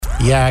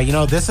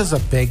Yeah, this is a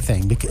big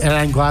thing, and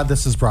I'm glad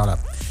this is brought up.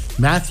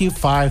 Matthew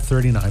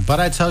 5:39. But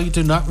I tell you,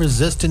 do not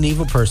resist an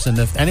evil person.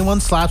 If anyone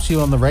slaps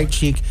you on the right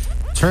cheek,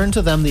 turn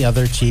to them the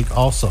other cheek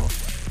also.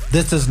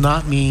 This does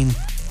not mean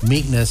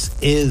meekness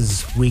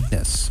is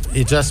weakness.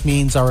 It just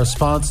means our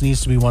response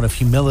needs to be one of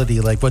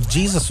humility, like what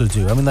Jesus would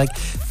do. I mean,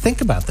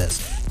 think about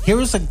this. Here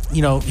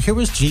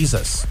was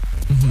Jesus,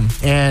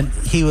 and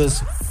he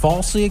was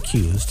falsely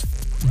accused.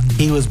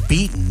 He was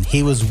beaten.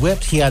 He was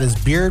whipped. He had his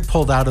beard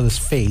pulled out of his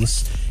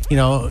face.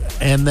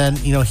 And then,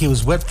 he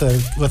was whipped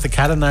with a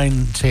cat o'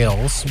 nine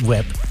tails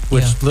whip,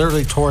 which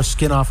literally tore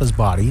skin off his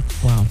body.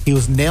 Wow. He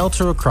was nailed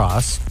to a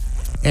cross.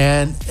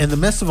 And in the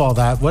midst of all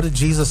that, what did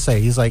Jesus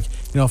say? He's like,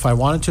 if I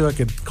wanted to, I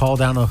could call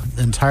down an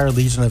entire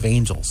legion of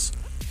angels,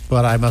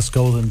 but I must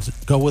go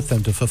with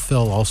them to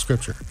fulfill all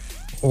scripture.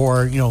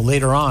 Or,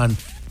 later on,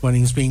 when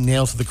he's being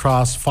nailed to the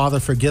cross, Father,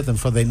 forgive them,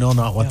 for they know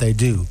not what they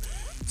do.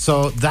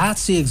 So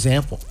that's the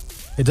example.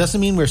 It doesn't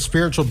mean we're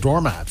spiritual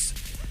doormats.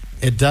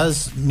 It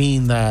does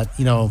mean that,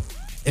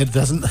 it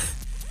doesn't,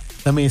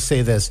 let me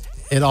say this.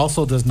 It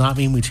also does not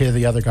mean we tear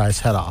the other guy's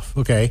head off,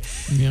 okay?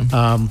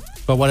 Yeah.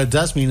 But what it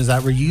does mean is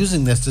that we're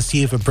using this to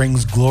see if it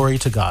brings glory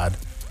to God.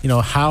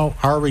 How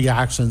our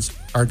reactions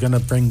are going to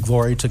bring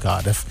glory to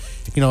God.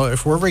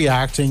 If we're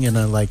reacting in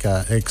a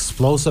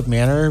explosive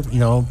manner,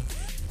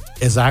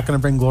 is that going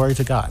to bring glory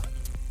to God?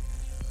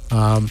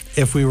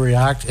 If we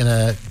react in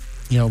a,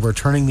 we're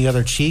turning the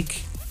other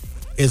cheek,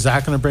 is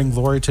that going to bring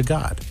glory to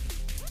God?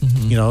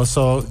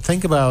 So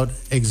think about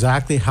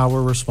exactly how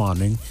we're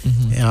responding.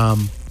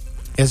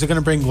 Is it going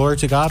to bring glory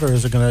to God, or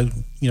is it going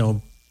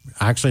to,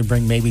 actually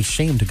bring maybe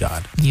shame to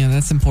God? Yeah,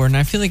 that's important.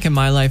 I feel like in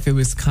my life it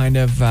was kind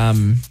of, I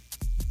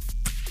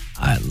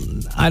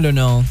don't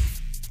know.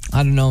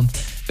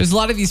 There's a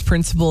lot of these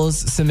principles: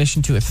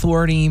 submission to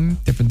authority,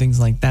 different things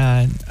like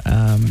that.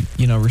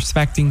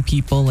 Respecting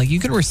people. Like,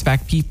 you can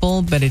respect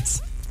people, but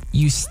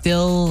you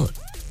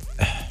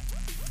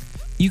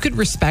could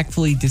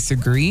respectfully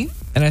disagree.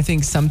 And I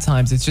think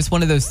sometimes it's just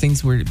one of those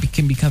things where it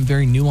can become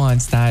very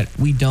nuanced, that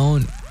we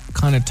don't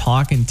kind of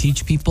talk and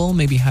teach people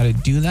maybe how to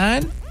do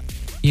that,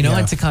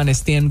 and to kind of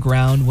stand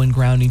ground when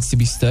ground needs to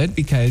be stood.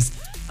 Because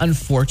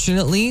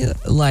unfortunately,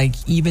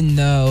 even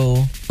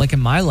though, in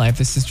my life,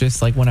 this is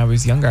just when I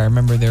was younger, I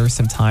remember there were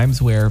some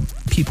times where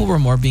people were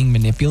more being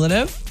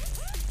manipulative.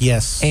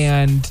 Yes.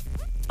 And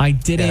I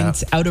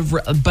didn't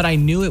but I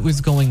knew it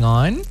was going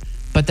on.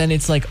 But then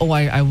it's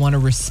I want to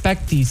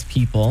respect these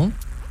people.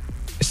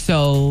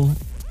 So,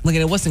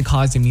 it wasn't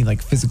causing me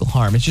physical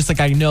harm. It's just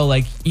I know,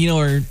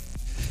 anyway,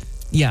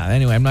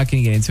 I'm not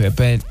going to get into it,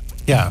 but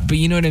yeah. But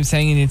you know what I'm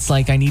saying? And it's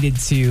I needed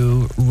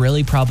to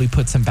really probably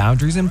put some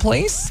boundaries in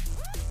place.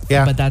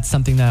 Yeah. But that's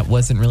something that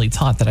wasn't really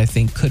taught, that I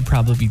think could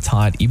probably be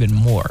taught even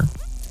more.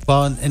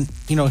 Well, and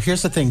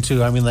here's the thing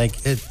too. I mean,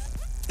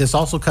 this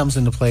also comes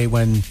into play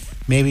when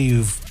maybe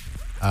you've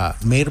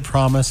made a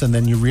promise, and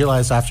then you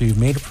realize after you've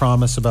made a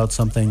promise about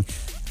something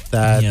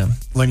that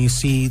when you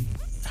see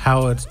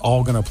how it's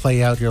all going to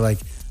play out, you're like,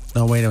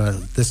 no, wait a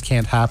minute, this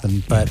can't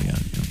happen. But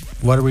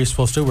what are we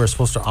supposed to do? We're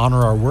supposed to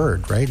honor our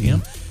word, right? Yeah.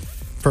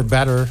 For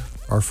better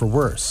or for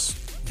worse.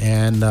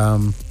 And,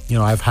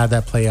 I've had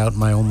that play out in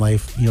my own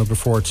life,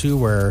 before too,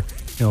 where,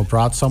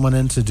 brought someone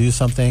in to do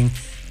something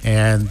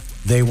and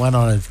they went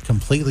on a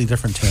completely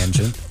different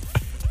tangent.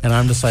 And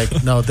I'm just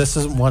like, no, this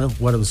isn't what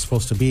it was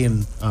supposed to be.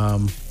 And,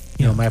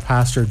 my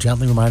pastor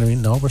gently reminded me,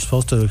 no, we're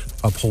supposed to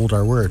uphold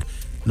our word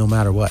no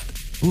matter what.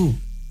 Ooh.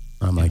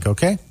 I'm like,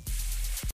 okay.